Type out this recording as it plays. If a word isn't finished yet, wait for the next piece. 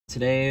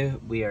Today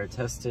we are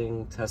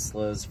testing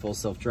Tesla's full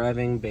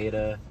self-driving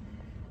beta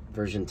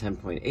version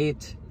 10.8.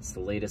 It's the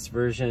latest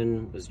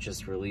version, was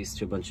just released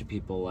to a bunch of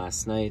people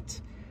last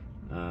night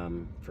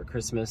for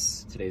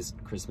Christmas. Today's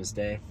Christmas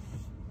Day.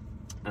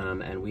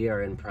 And we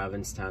are in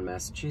Provincetown,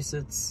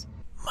 Massachusetts.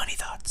 Money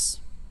thoughts.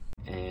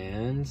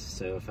 And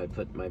so if I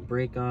put my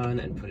brake on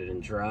and put it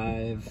in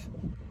drive,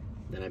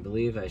 then I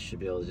believe I should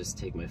be able to just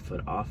take my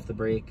foot off the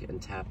brake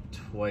and tap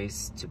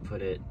twice to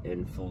put it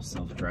in full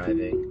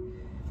self-driving.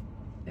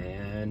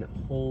 And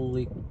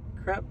holy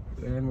crap,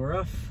 and we're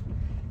off.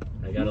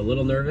 I got a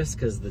little nervous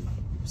because the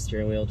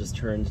steering wheel just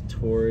turned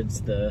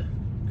towards the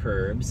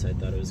curbs. I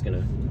thought it was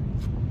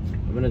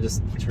I'm gonna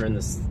just turn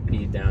the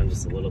speed down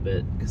just a little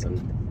bit because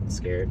I'm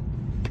scared.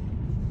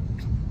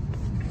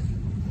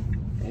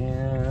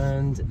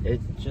 And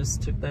it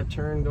just took that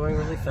turn going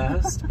really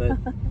fast, but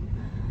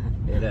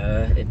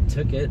it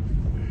took it.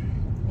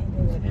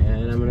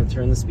 And I'm gonna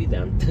turn the speed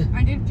down.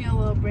 I did feel a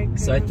little brake.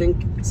 So I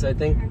think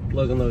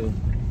Logan.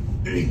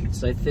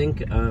 So I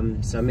think,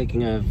 so I'm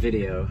making a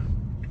video.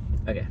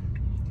 Okay.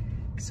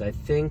 So I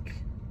think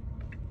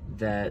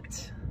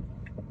that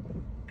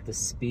the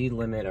speed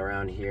limit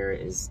around here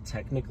is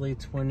technically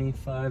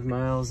 25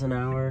 miles an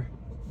hour,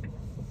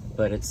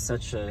 but it's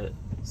there's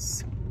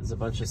a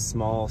bunch of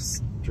small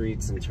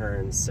streets and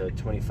turns, so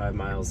 25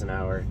 miles an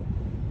hour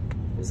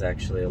is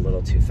actually a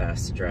little too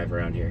fast to drive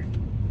around here.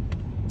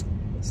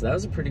 So that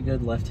was a pretty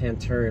good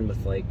left-hand turn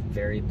with like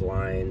very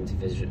blind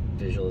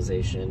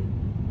visualization.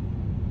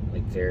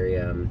 Like very,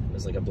 it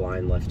was like a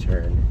blind left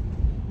turn.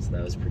 So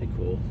that was pretty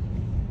cool.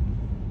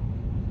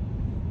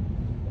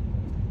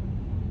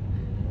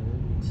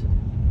 And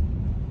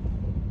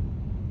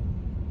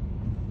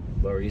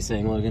what were you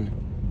saying, Logan?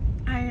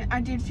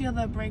 I did feel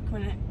the brake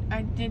when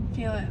I did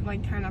feel it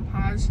like kind of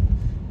pause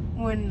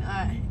when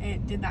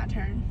it did that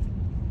turn.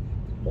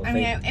 Well, I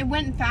mean, it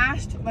went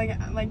fast,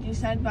 like you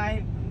said,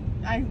 but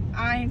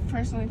I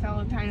personally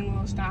felt a tiny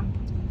little stop.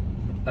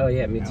 Oh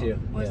yeah, me too.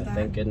 Yeah,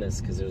 thank goodness,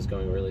 because it was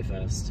going really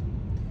fast.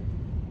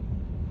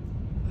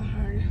 A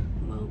hard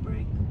low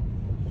brake.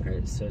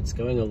 Alright, so it's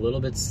going a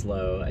little bit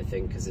slow, I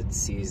think, because it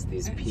sees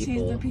these people. It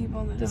sees the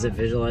people. Does it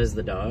visualize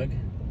the dog?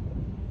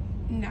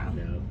 No.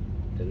 No,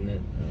 didn't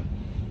it? Oh.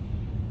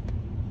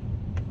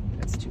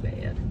 That's too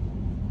bad.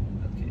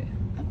 Okay.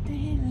 Up the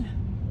hill.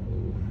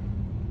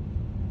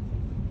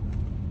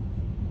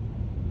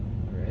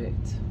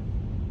 Alright.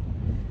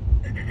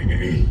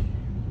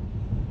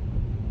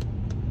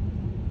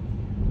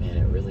 Man,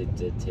 it really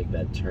did take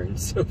that turn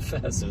so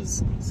fast. It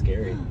was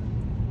scary.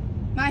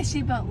 My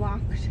seatbelt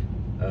locked.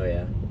 Oh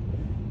yeah.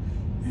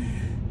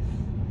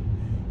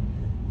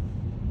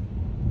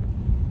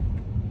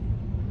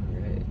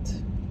 Alright.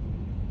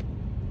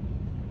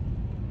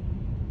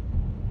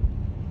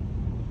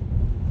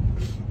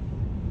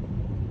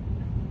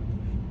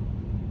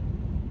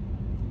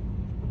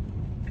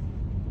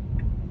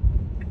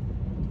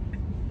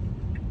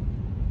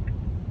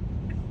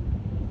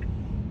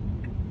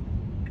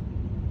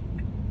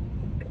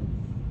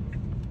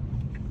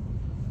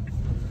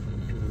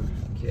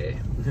 Okay.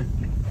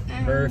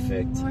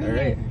 Perfect. All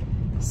right.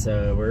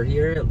 So we're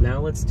here.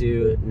 Now let's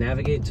do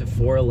navigate to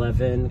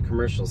 411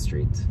 Commercial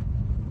Street.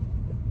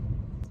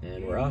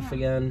 And we're off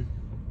again.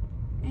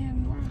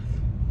 And we're off.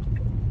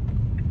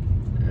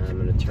 And I'm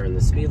going to turn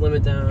the speed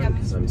limit down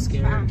because I'm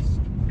scared. Fast.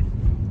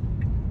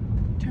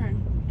 Turn.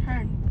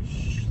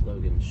 Shh,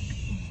 Logan, shh.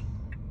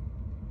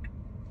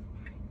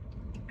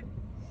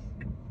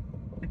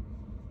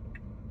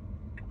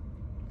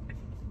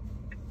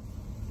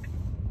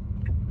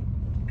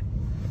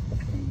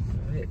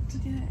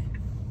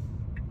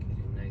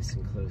 Getting nice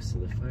and close to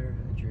the fire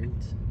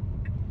hydrant.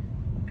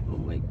 Oh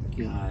my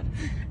god.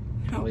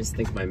 I always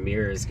think my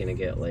mirror is gonna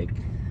get like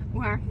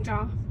whacked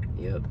off.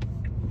 Yep.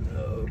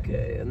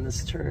 Okay, and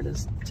this turn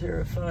is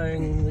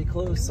terrifyingly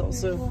close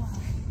also.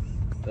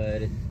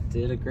 But it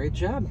did a great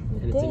job.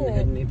 And it didn't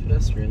hit any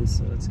pedestrians,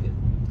 so that's good.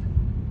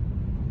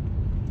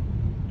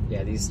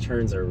 Yeah, these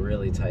turns are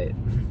really tight.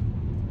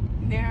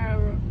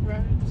 Narrow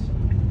roads.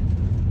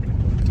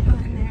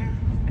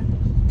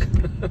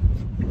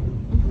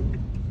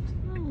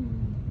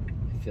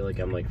 I feel like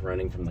I'm like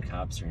running from the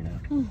cops right now.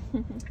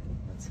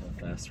 That's how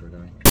fast we're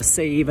going.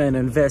 Save and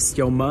invest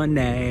your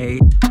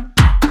money.